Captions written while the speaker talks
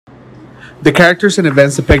The characters and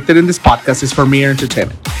events depicted in this podcast is for mere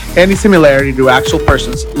entertainment. Any similarity to actual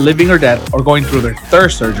persons, living or dead, or going through their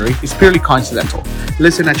third surgery is purely coincidental.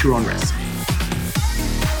 Listen at your own risk.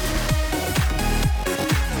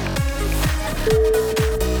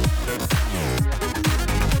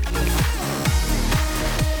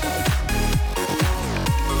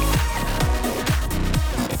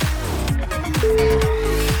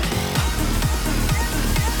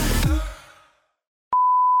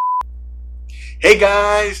 Hey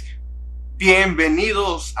guys,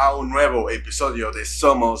 bienvenidos a un nuevo episodio de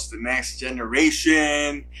Somos The Next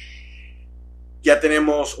Generation. Ya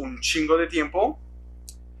tenemos un chingo de tiempo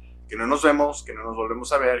que no nos vemos, que no nos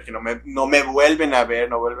volvemos a ver, que no me vuelven a ver,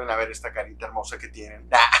 no vuelven a ver esta carita hermosa que tienen.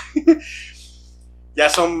 Ya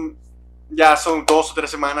son 2 o 3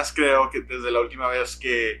 semanas, creo, que desde la última vez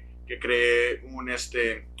que creé un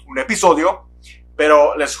episodio,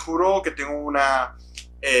 pero les juro que tengo una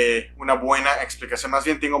buena explicación. Más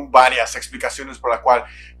bien tengo varias explicaciones por la cual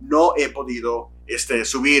no he podido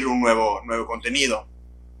subir un nuevo contenido.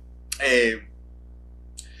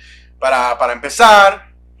 Para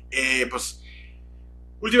empezar, pues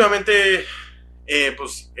últimamente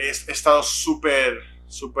pues he estado súper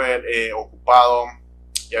ocupado.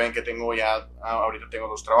 Ya ven que ahorita tengo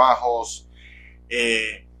 2 trabajos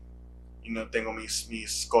y no tengo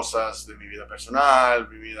mis cosas de mi vida personal,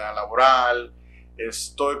 mi vida laboral.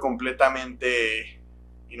 Estoy completamente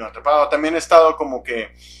atrapado. También he estado como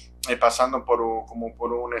que pasando por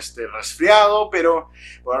un resfriado, pero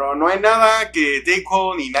no hay nada que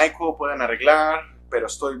Dayquil ni NyQuil puedan arreglar. Pero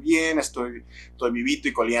estoy bien, estoy vivito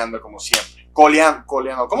y coleando como siempre. Coleando.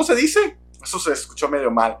 ¿Cómo se dice? Eso se escuchó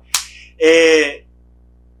medio mal.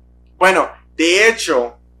 Bueno, de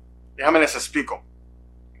hecho, déjame les explico.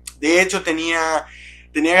 De hecho, tenía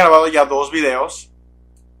grabado ya 2 videos.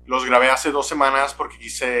 Los grabé hace 2 semanas porque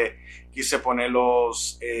quise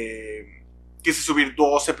ponerlos, quise subir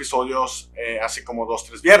 2 episodios hace como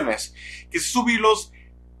 2-3 viernes. Quise subirlos,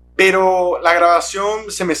 pero la grabación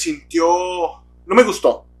no me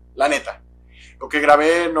gustó, la neta. Lo que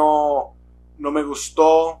grabé no me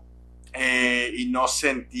gustó y no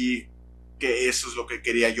sentí que eso es lo que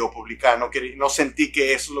quería yo publicar. No sentí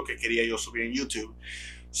que eso es lo que quería yo subir en YouTube.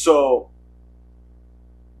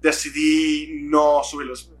 Decidí no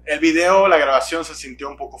subirlos. El video, la grabación se sintió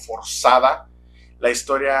un poco forzada. La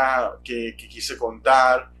historia que quise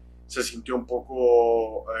contar se sintió un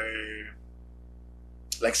poco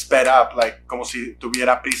sped up, como si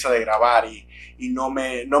tuviera prisa de grabar y no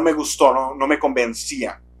me gustó, no me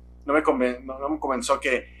convencía. No me convenció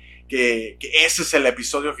que ese es el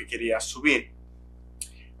episodio que quería subir.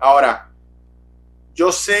 Ahora,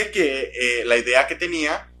 yo sé que la idea que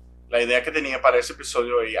tenía para ese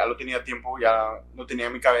episodio ya lo tenía tiempo, ya lo tenía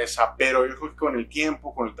en mi cabeza, pero yo creo que con el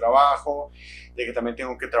tiempo, con el trabajo, de que también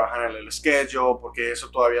tengo que trabajar en el schedule, porque eso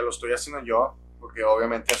todavía lo estoy haciendo yo, porque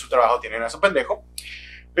obviamente en su trabajo tienen a su pendejo,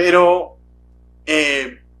 pero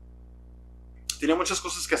tenía muchas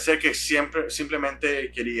cosas que hacer que simplemente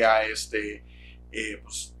quería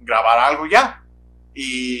pues, grabar algo ya,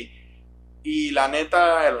 y la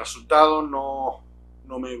neta el resultado no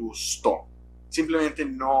me gustó. Simplemente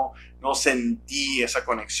no sentí esa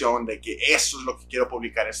conexión de que eso es lo que quiero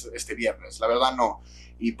publicar este viernes. La verdad no.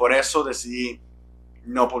 Y por eso decidí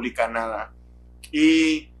no publicar nada.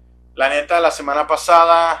 Y la neta, la semana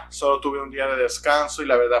pasada solo tuve un día de descanso y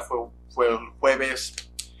la verdad fue el jueves.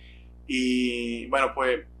 Y bueno,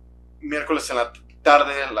 fue miércoles en la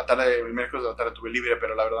tarde. El miércoles de la tarde tuve libre,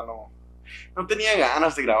 pero la verdad no tenía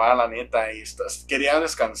ganas de grabar, la neta. Y quería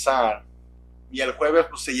descansar. Y el jueves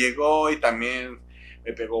pues se llegó y también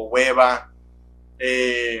me pegó hueva.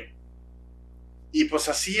 Y pues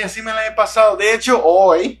así me la he pasado. De hecho,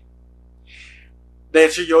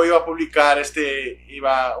 yo iba a publicar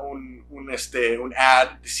un ad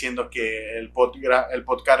diciendo que el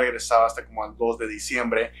podcast regresaba hasta como el 2 de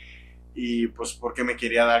diciembre. Y pues porque me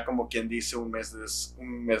quería dar, como quien dice, un mes de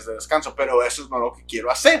descanso. Pero eso es no lo que quiero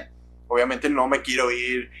hacer. Obviamente no me quiero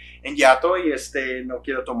ir en hiato y no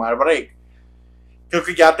quiero tomar break. Creo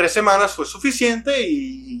que ya 3 semanas fue suficiente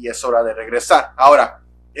y es hora de regresar. Ahora,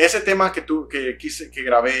 ese tema que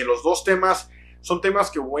grabé, los 2 temas, son temas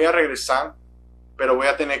que voy a regresar, pero voy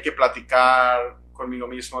a tener que platicar conmigo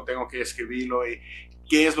mismo, tengo que escribirlo y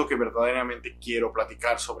qué es lo que verdaderamente quiero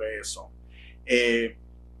platicar sobre eso.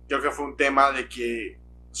 Creo que fue un tema de que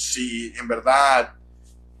si en verdad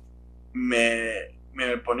me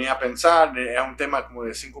ponía a pensar, era un tema como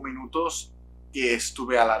de 5 minutos, que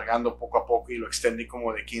estuve alargando poco a poco y lo extendí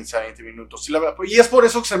como de 15 a 20 minutos. Y es por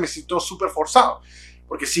eso que se me sintió súper forzado,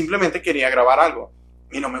 porque simplemente quería grabar algo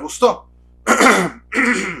y no me gustó.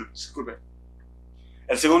 Disculpe.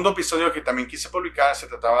 El segundo episodio que también quise publicar se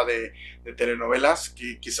trataba de telenovelas,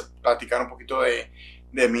 que quise platicar un poquito de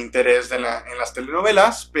mi interés en las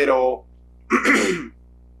telenovelas, pero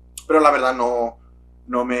la verdad no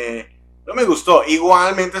me gustó.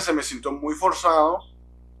 Igualmente se me sintió muy forzado,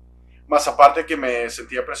 más aparte que me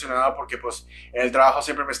sentía presionado porque pues en el trabajo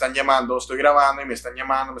siempre me están llamando, estoy grabando y me están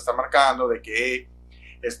llamando, me están marcando de que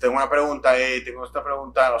tengo una pregunta, tengo esta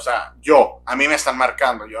pregunta, o sea, a mí me están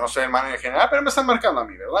marcando, yo no soy el manager general, pero me están marcando a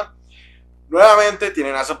mí, ¿verdad? Nuevamente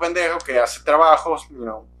tienen a ese pendejo que hace trabajos,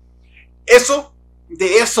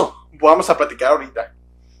 de eso vamos a platicar ahorita.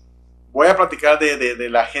 Voy a platicar de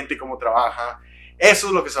la gente, cómo trabaja. Eso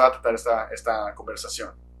es lo que se va a tratar esta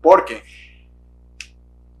conversación. Porque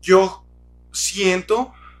yo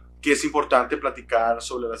siento que es importante platicar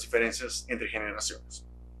sobre las diferencias entre generaciones.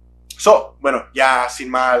 Bueno, ya sin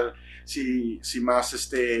más,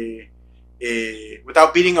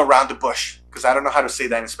 without beating around the bush, because I don't know how to say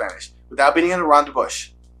that in Spanish. Without beating around the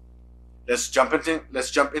bush, let's jump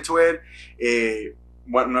into it.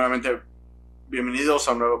 Bueno, nuevamente, bienvenidos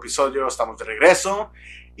a un nuevo episodio, estamos de regreso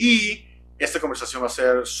y esta conversación va a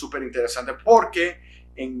ser súper interesante porque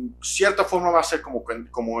en cierta forma va a ser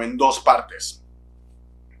como en dos partes.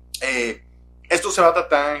 Esto se va a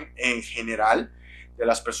tratar en general de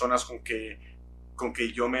las personas con que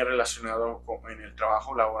yo me he relacionado en el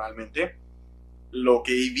trabajo laboralmente. Lo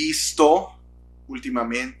que he visto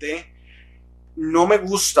últimamente, no me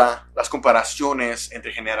gusta las comparaciones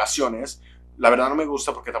entre generaciones. La verdad no me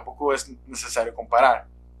gusta porque tampoco es necesario comparar.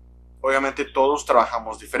 Obviamente todos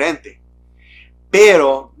trabajamos diferente.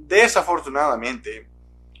 Pero desafortunadamente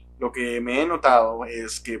lo que me he notado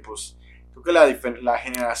es que pues creo que la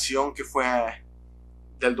generación que fue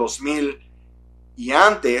del 2000 y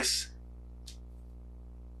antes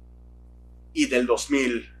y del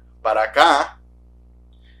 2000 para acá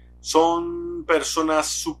son personas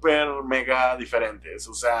súper mega diferentes.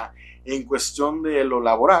 O sea, en cuestión de lo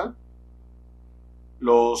laboral,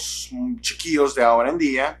 los chiquillos de ahora en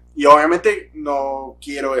día, y obviamente no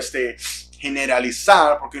quiero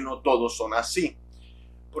generalizar porque no todos son así,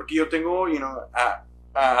 porque yo tengo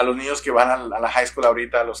a los niños que van a la high school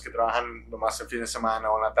ahorita, los que trabajan nomás el fin de semana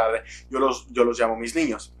o en la tarde, yo los llamo mis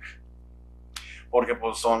niños, porque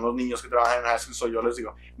pues son los niños que trabajan en high school. Yo les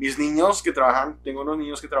digo, mis niños que trabajan, tengo unos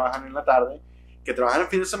niños que trabajan en la tarde, que trabajan el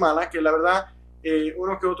fin de semana, que la verdad,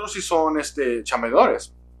 uno que otro sí son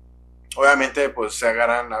chambeadores. Obviamente pues se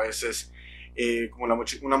agarran a veces como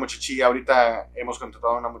una muchachilla. Ahorita hemos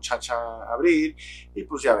contratado a una muchacha a abrir y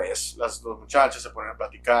pues ya ves, las dos muchachas se ponen a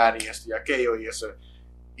platicar y esto y aquello y eso,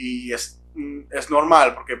 y es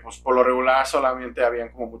normal porque pues por lo regular solamente habían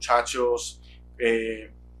como muchachos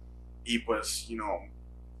y pues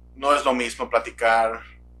no es lo mismo platicar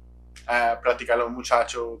a los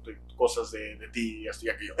muchachos de cosas de ti y esto y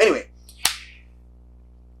aquello. Anyway,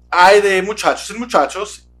 hay de muchachos en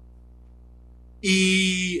muchachos.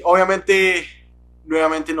 Y obviamente,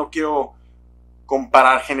 nuevamente no quiero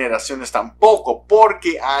comparar generaciones tampoco,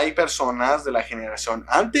 porque hay personas de la generación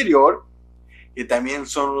anterior que también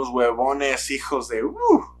son los huevones hijos de...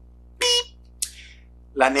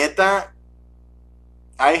 La neta,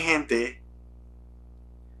 hay gente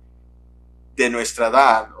de nuestra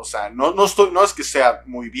edad, o sea, no es que sea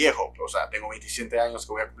muy viejo, o sea, tengo 27 años,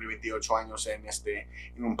 que voy a cumplir 28 años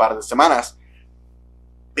en un par de semanas,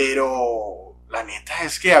 pero... La neta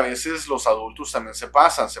es que a veces los adultos también se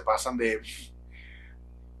pasan de...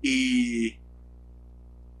 Y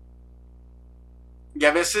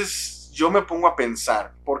a veces yo me pongo a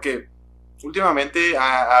pensar, porque últimamente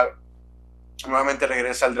nuevamente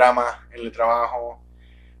regresa el drama en el trabajo,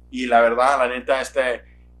 y la verdad, la neta,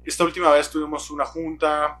 esta última vez tuvimos una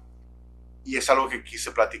junta, y es algo que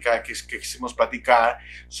quise platicar, que quisimos platicar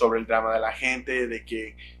sobre el drama de la gente, de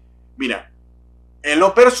que, mira, en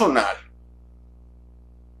lo personal,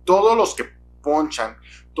 todos los que ponchan,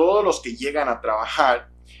 todos los que llegan a trabajar,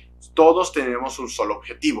 todos tenemos un solo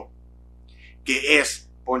objetivo, que es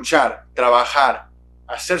ponchar, trabajar,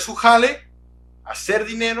 hacer su jale, hacer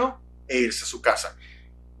dinero e irse a su casa.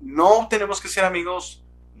 No tenemos que ser amigos,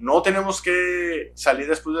 no tenemos que salir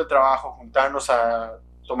después del trabajo, juntarnos a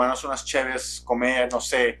tomarnos unas cheves, comer, no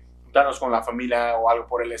sé, juntarnos con la familia o algo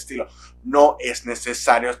por el estilo. No es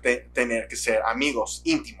necesario tener que ser amigos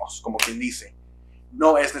íntimos, como quien dice.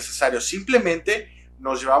 No es necesario, simplemente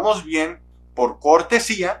nos llevamos bien por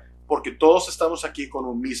cortesía, porque todos estamos aquí con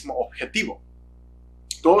un mismo objetivo.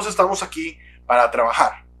 Todos estamos aquí para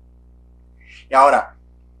trabajar. Y ahora,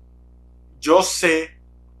 yo sé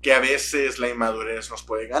que a veces la inmadurez nos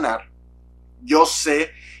puede ganar. Yo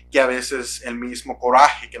sé que a veces el mismo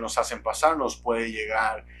coraje que nos hacen pasar nos puede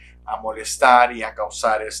llegar a molestar y a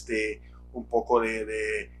causar un poco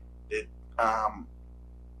de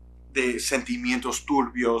sentimientos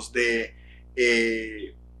turbios, de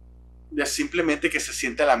simplemente que se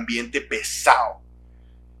siente el ambiente pesado.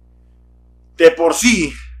 De por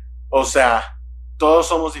sí, o sea, todos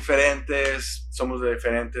somos diferentes, somos de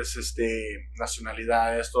diferentes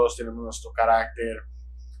nacionalidades, todos tenemos nuestro carácter,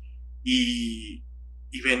 y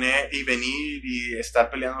venir y estar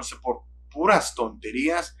peleándose por puras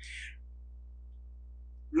tonterías.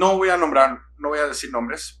 No voy a decir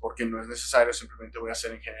nombres porque no es necesario, simplemente voy a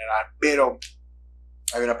hacer en general, pero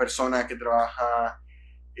hay una persona que trabaja,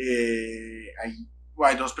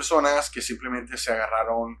 hay dos personas que simplemente se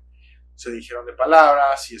agarraron, se dijeron de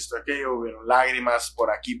palabras y esto, aquello, hubieron lágrimas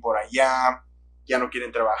por aquí, por allá, ya no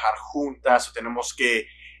quieren trabajar juntas, o tenemos que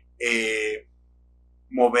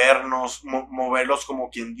moverlos como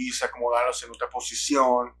quien dice, acomodarlos en otra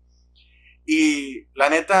posición. Y la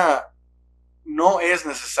neta, no es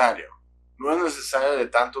necesario de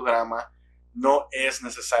tanto drama, no es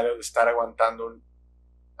necesario de estar aguantando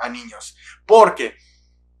a niños, porque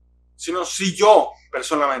si yo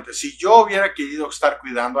hubiera querido estar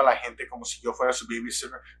cuidando a la gente como si yo fuera su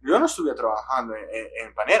babysitter, yo no estuviera trabajando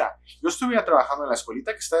en Panera, yo estuviera trabajando en la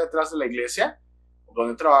escuelita que está detrás de la iglesia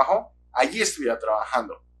donde trabajo, allí estuviera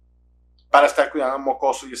trabajando para estar cuidando a un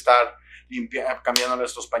mocoso y estar cambiándole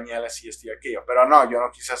estos pañales y esto y aquello. Pero no, yo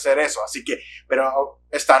no quise hacer eso. Pero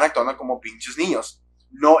están actuando como pinches niños.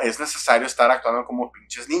 No es necesario estar actuando como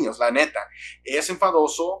pinches niños, la neta. Es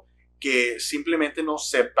enfadoso que simplemente no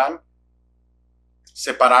sepan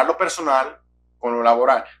separar lo personal con lo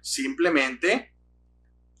laboral. Simplemente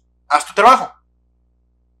haz tu trabajo.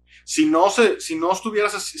 Si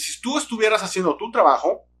tú estuvieras haciendo tu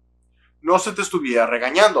trabajo, no se te estuviera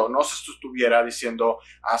regañando, no se te estuviera diciendo,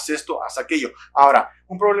 haz esto, haz aquello. Ahora,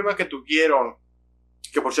 un problema que tuvieron,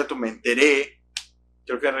 que por cierto me enteré,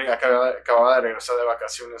 creo que acababa de regresar de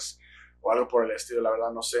vacaciones o algo por el estilo, la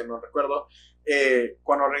verdad no sé, no recuerdo.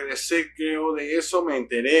 Cuando regresé, creo, de eso, me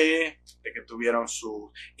enteré de que tuvieron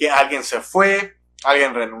que alguien se fue,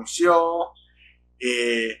 alguien renunció,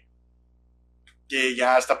 que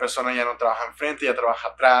ya esta persona ya no trabaja enfrente, ya trabaja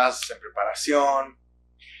atrás, en preparación,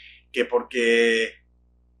 que porque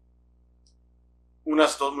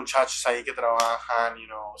unas dos muchachos ahí que trabajan,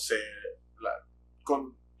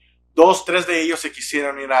 con 2, 3 de ellos se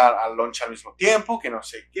quisieron ir al lunch al mismo tiempo, que no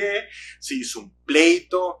sé qué, se hizo un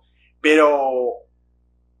pleito, pero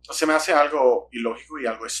se me hace algo ilógico y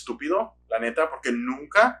algo estúpido, la neta, porque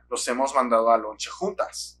nunca los hemos mandado al lunch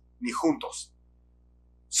juntas, ni juntos.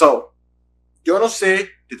 Yo no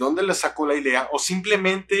sé de dónde les sacó la idea, o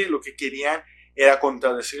simplemente lo que querían era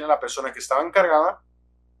contradecir a la persona que estaba encargada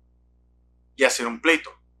y hacer un pleito.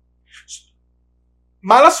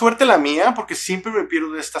 Mala suerte la mía, porque siempre me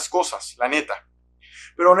pierdo de estas cosas, la neta.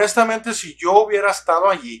 Pero honestamente, si yo hubiera estado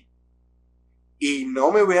allí y no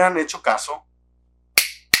me hubieran hecho caso,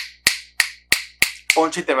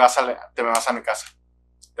 ponche y te vas a mi casa.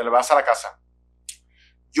 Te le vas a la casa.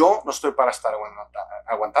 Yo no estoy para estar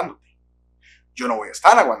aguantándote. Yo no voy a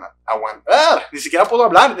estar aguantando. Ni siquiera puedo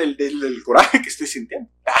hablar del coraje que estoy sintiendo.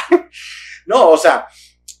 No, o sea,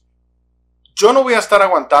 yo no voy a estar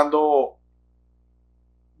aguantando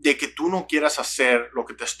de que tú no quieras hacer lo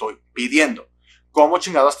que te estoy pidiendo. ¿Cómo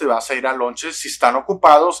chingados te vas a ir al lonche si están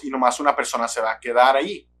ocupados y nomás una persona se va a quedar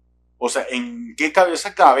ahí? O sea, ¿en qué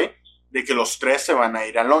cabeza cabe de que los 3 se van a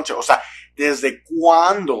ir al lonche? O sea, ¿desde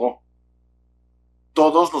cuándo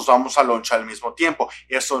todos nos vamos al lunch al mismo tiempo?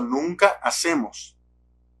 Eso nunca hacemos.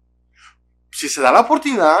 Si se da la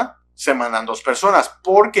oportunidad, se mandan 2 personas,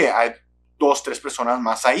 porque hay 2, 3 personas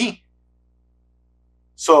más ahí.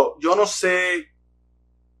 Yo no sé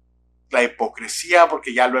la hipocresía,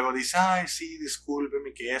 porque ya luego dice, ay, sí,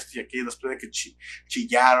 discúlpeme que esto y aquello, después de que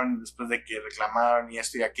chillaron, después de que reclamaron y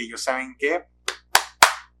esto y aquello, ¿saben qué?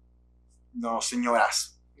 No,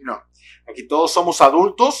 señoras, no. Aquí todos somos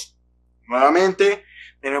adultos. Nuevamente,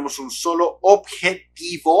 tenemos un solo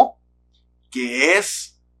objetivo, que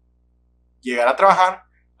es llegar a trabajar,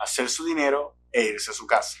 hacer su dinero e irse a su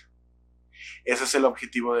casa. Ese es el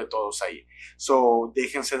objetivo de todos ahí.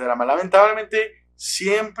 Déjense de la mala. Lamentablemente,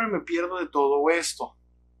 siempre me pierdo de todo esto.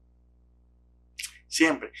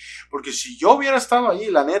 Siempre. Porque si yo hubiera estado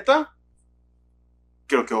allí, la neta,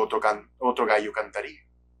 creo que otro gallo cantaría.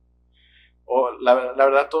 La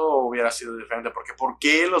verdad todo hubiera sido diferente, porque ¿por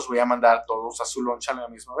qué los voy a mandar todos a su lunch a la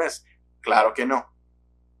misma vez? Claro que no.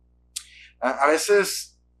 A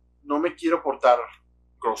veces no me quiero portar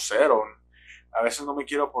grosero, a veces no me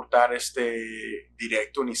quiero portar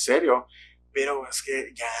directo ni serio, Pero es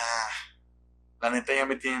que ya, la neta ya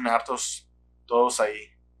me tienen hartos todos ahí.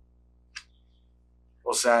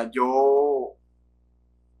 O sea, yo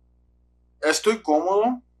estoy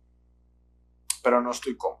cómodo, pero no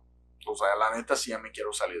estoy cómodo. O sea, la neta sí ya me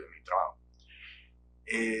quiero salir de mi trabajo.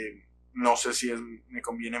 No sé si me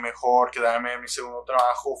conviene mejor quedarme en mi segundo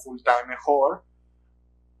trabajo full time mejor.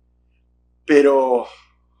 Pero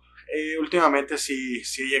últimamente sí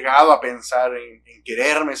he llegado a pensar en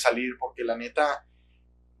quererme salir porque la neta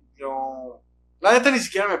ni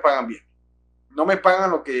siquiera me pagan bien. No me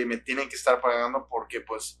pagan lo que me tienen que estar pagando porque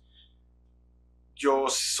pues yo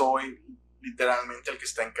soy literalmente el que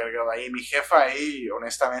está encargado ahí. Mi jefa ahí,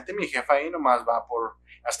 honestamente, mi jefa ahí nomás va por,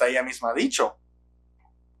 hasta ella misma ha dicho,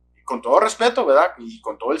 con todo respeto, ¿verdad? Y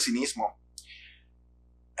con todo el cinismo.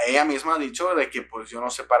 Ella misma ha dicho de que pues yo no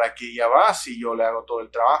sé para qué ella va si yo le hago todo el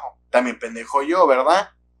trabajo. También pendejo yo,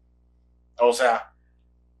 ¿verdad? O sea,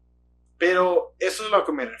 pero eso es a lo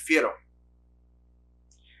que me refiero.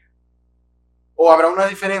 O habrá una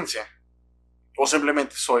diferencia, o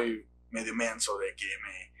simplemente soy medio menso de que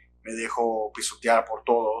me dejo pisotear por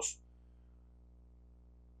todos.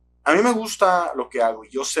 A mí me gusta lo que hago y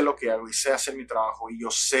yo sé lo que hago y sé hacer mi trabajo y yo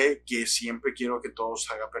sé que siempre quiero que todo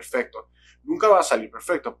salga perfecto. Nunca va a salir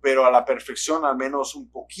perfecto, pero a la perfección, al menos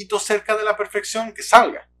un poquito cerca de la perfección, que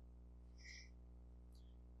salga.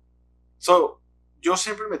 Yo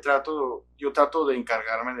siempre trato de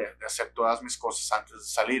encargarme de hacer todas mis cosas antes de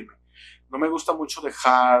salirme. No me gusta mucho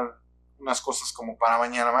dejar unas cosas como para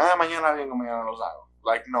mañana. Mañana vengo, mañana los hago.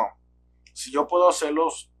 No. Si yo puedo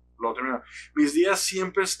hacerlos, lo termino. Mis días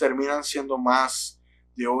siempre terminan siendo más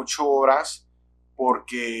de 8 horas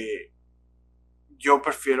porque yo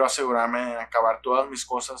prefiero asegurarme de acabar todas mis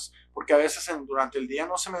cosas porque a veces durante el día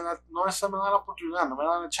no se me da la oportunidad, no me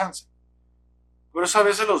da la chance. Por eso a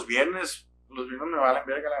veces los viernes me valen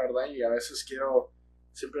verga la verdad y a veces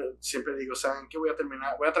siempre digo, ¿saben qué? Voy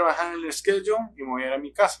a trabajar en el schedule y me voy a ir a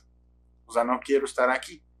mi casa. O sea, no quiero estar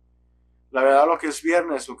aquí. La verdad, lo que es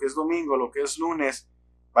viernes, lo que es domingo, lo que es lunes,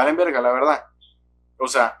 valen verga, la verdad. O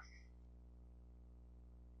sea,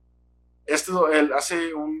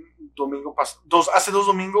 hace dos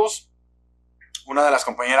domingos, una de las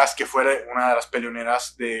compañeras que fue una de las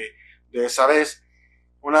peleoneras de esa vez,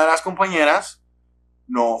 una de las compañeras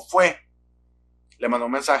no fue. Le mandó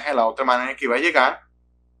un mensaje a la otra manera que iba a llegar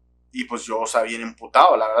y pues yo estaba bien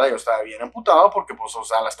emputado, la verdad, yo estaba bien emputado porque pues, o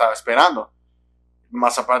sea, la estaba esperando.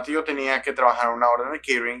 Más aparte yo tenía que trabajar una orden de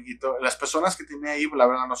catering y las personas que tenía ahí, la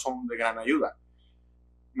verdad, no son de gran ayuda.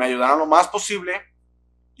 Me ayudaron lo más posible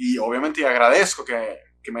y obviamente agradezco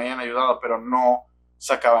que me hayan ayudado, pero no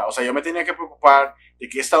se acaba. O sea, yo me tenía que preocupar de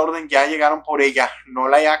que esta orden ya llegaron por ella, no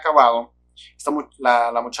la haya acabado.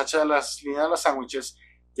 La muchacha de las líneas de los sándwiches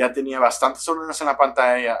ya tenía bastantes órdenes en la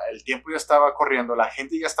pantalla, el tiempo ya estaba corriendo, la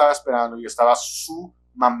gente ya estaba esperando y estaba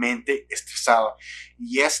sumamente estresado.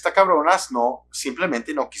 Y esta cabrona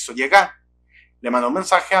simplemente no quiso llegar. Le mandó un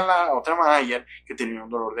mensaje a la otra manager que tenía un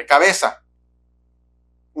dolor de cabeza.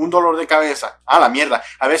 Un dolor de cabeza. La mierda.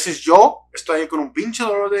 A veces yo estoy ahí con un pinche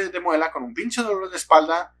dolor de muela, con un pinche dolor de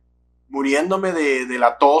espalda, muriéndome de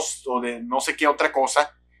la tos o de no sé qué otra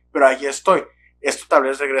cosa, pero ahí estoy. Esto tal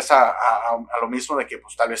vez regresa a lo mismo de que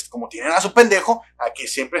pues tal vez como tienen a su pendejo, a que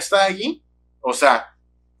siempre está allí, o sea,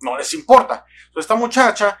 no les importa. Entonces esta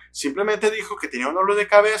muchacha simplemente dijo que tenía un dolor de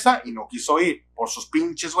cabeza y no quiso ir por sus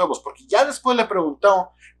pinches huevos, porque ya después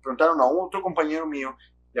preguntaron a otro compañero mío,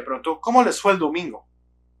 le preguntó cómo les fue el domingo.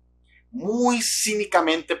 Muy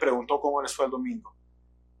cínicamente preguntó cómo les fue el domingo.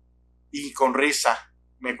 Y con risa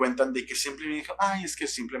me cuentan de que siempre me dijo, es que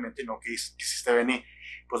simplemente no quisiste venir.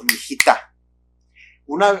 Pues mi hijita,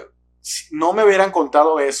 no me hubieran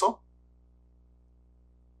contado eso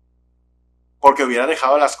porque hubiera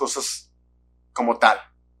dejado las cosas como tal.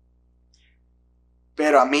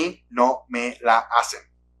 Pero a mí no me la hacen.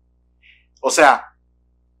 O sea,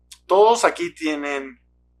 todos aquí tienen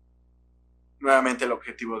nuevamente el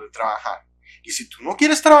objetivo de trabajar. Y si tú no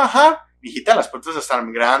quieres trabajar, mijita, las puertas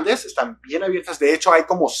están grandes, están bien abiertas. De hecho, hay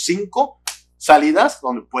como 5 salidas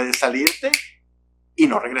donde puedes salirte y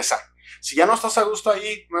no regresar. Si ya no estás a gusto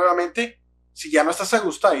ahí, nuevamente,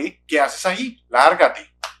 ¿qué haces ahí?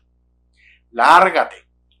 Lárgate.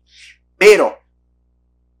 Pero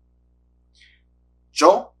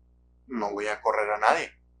yo no voy a correr a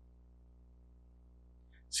nadie.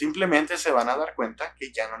 Simplemente se van a dar cuenta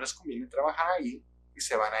que ya no les conviene trabajar ahí y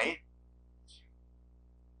se van a ir.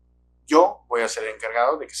 Yo voy a ser el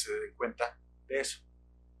encargado de que se den cuenta de eso.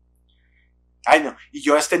 No, y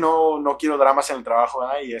yo no quiero dramas en el trabajo,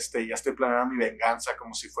 ¿verdad? Y ya estoy planeando mi venganza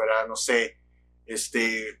como si fuera, no sé,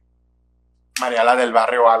 Mariala del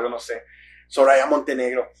Barrio o algo, no sé. Soraya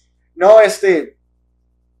Montenegro. No, es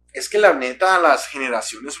que la neta, las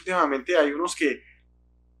generaciones últimamente hay unos que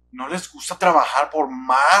no les gusta trabajar por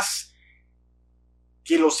más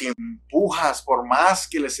que los empujas, por más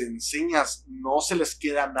que les enseñas, no se les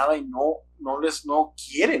queda nada y no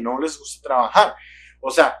quieren, no les gusta trabajar.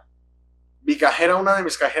 O sea, mi cajera, una de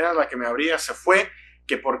mis cajeras, la que me abría, se fue,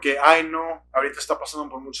 que porque, ay no, ahorita está pasando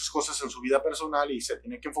por muchas cosas en su vida personal y se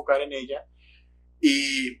tiene que enfocar en ella.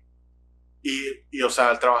 Y o sea,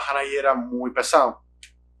 el trabajar ahí era muy pesado.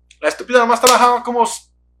 La estúpida nomás trabajaba como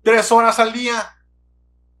 3 horas al día.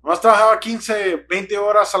 Nomás trabajaba 15, 20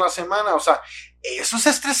 horas a la semana. O sea, eso es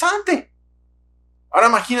estresante. Ahora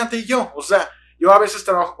imagínate yo. O sea, yo a veces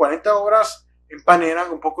trabajo 40 horas en Panera,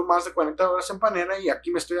 un poco más de 40 horas en Panera, y aquí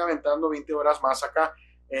me estoy aventando 20 horas más acá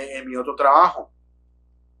en mi otro trabajo.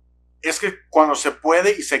 Es que cuando se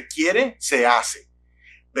puede y se quiere, se hace.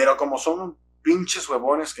 Pero como son pinches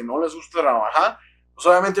huevones que no les gusta trabajar, pues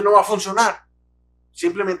obviamente no va a funcionar.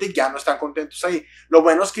 Simplemente ya no están contentos ahí. Lo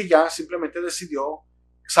bueno es que ya simplemente decidió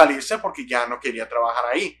salirse porque ya no quería trabajar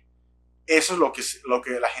ahí. Eso es lo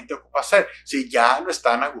que la gente ocupa hacer. Si ya no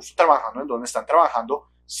están a gusto trabajando en donde están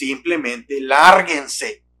trabajando, simplemente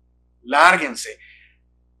lárguense.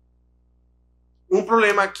 Un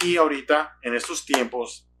problema aquí ahorita, en estos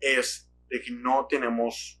tiempos, es de que no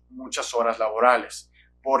tenemos muchas horas laborales.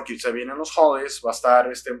 Porque se vienen los holidays, va a estar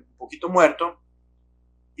un poquito muerto.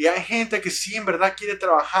 Y hay gente que sí, en verdad quiere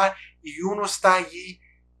trabajar y uno está allí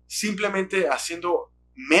simplemente haciendo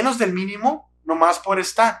menos del mínimo, nomás por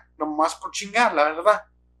estar, nomás por chingar, la verdad.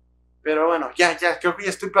 Pero bueno, ya, creo que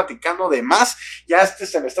ya estoy platicando de más. Ya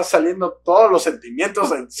se me está saliendo todos los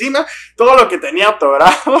sentimientos encima, todo lo que tenía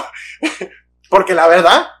atorado. Porque la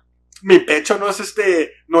verdad, mi pecho no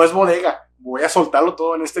es bodega. Voy a soltarlo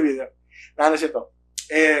todo en este video. Nada, no es cierto.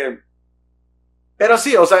 Pero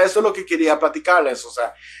sí, o sea, eso es lo que quería platicarles, o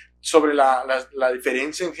sea, sobre la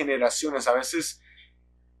diferencia en generaciones. A veces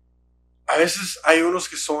hay unos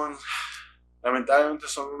que lamentablemente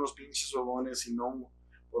son unos pinches huevones y no,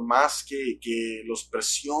 por más que los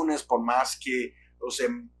presiones, por más que los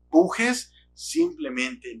empujes,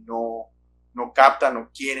 simplemente no captan,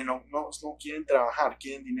 no quieren trabajar,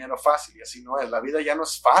 quieren dinero fácil, y así no es. La vida ya no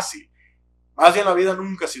es fácil. Más bien, la vida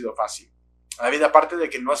nunca ha sido fácil. La vida, aparte de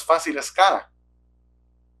que no es fácil, es cara.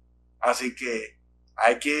 Así que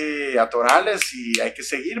hay que atorarles y hay que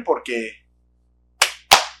seguir porque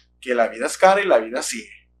que la vida es cara y la vida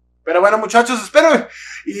sigue. Pero bueno, muchachos, espero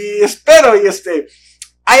y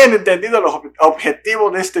hayan entendido el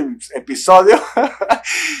objetivo de este episodio.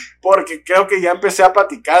 Porque creo que ya empecé a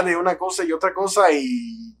platicar de una cosa y otra cosa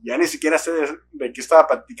y ya ni siquiera sé de qué estaba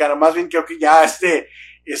platicando. Más bien creo que ya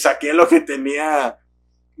saqué lo que tenía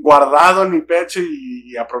guardado en mi pecho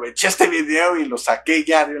y aproveché este video y lo saqué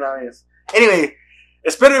ya de una vez. Anyway,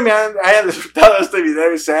 espero que me hayan disfrutado de este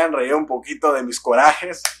video y se hayan reído un poquito de mis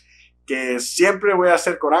corajes, que siempre voy a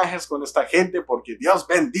hacer corajes con esta gente porque Dios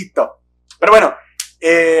bendito. Pero bueno,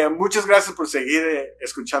 muchas gracias por seguir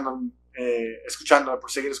escuchándome, por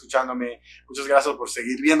seguir escuchándome. Muchas gracias por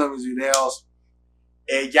seguir viendo mis videos.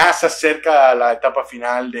 Ya se acerca la etapa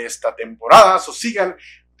final de esta temporada, so sigan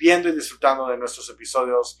viendo y disfrutando de nuestros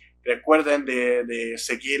episodios. Recuerden de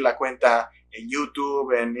seguir la cuenta en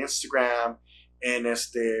YouTube, en Instagram, en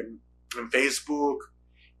Facebook.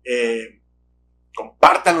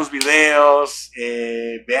 Compartan los videos,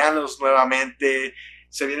 véanlos nuevamente.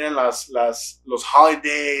 Se vienen los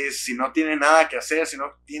holidays. Si no tienen nada que hacer, si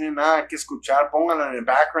no tienen nada que escuchar, pónganlo en el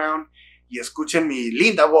background y escuchen mi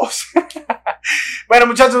linda voz. Bueno,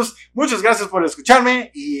 muchachos, muchas gracias por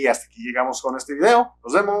escucharme y hasta aquí llegamos con este video.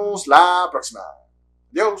 Nos vemos la próxima.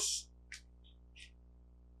 Adiós.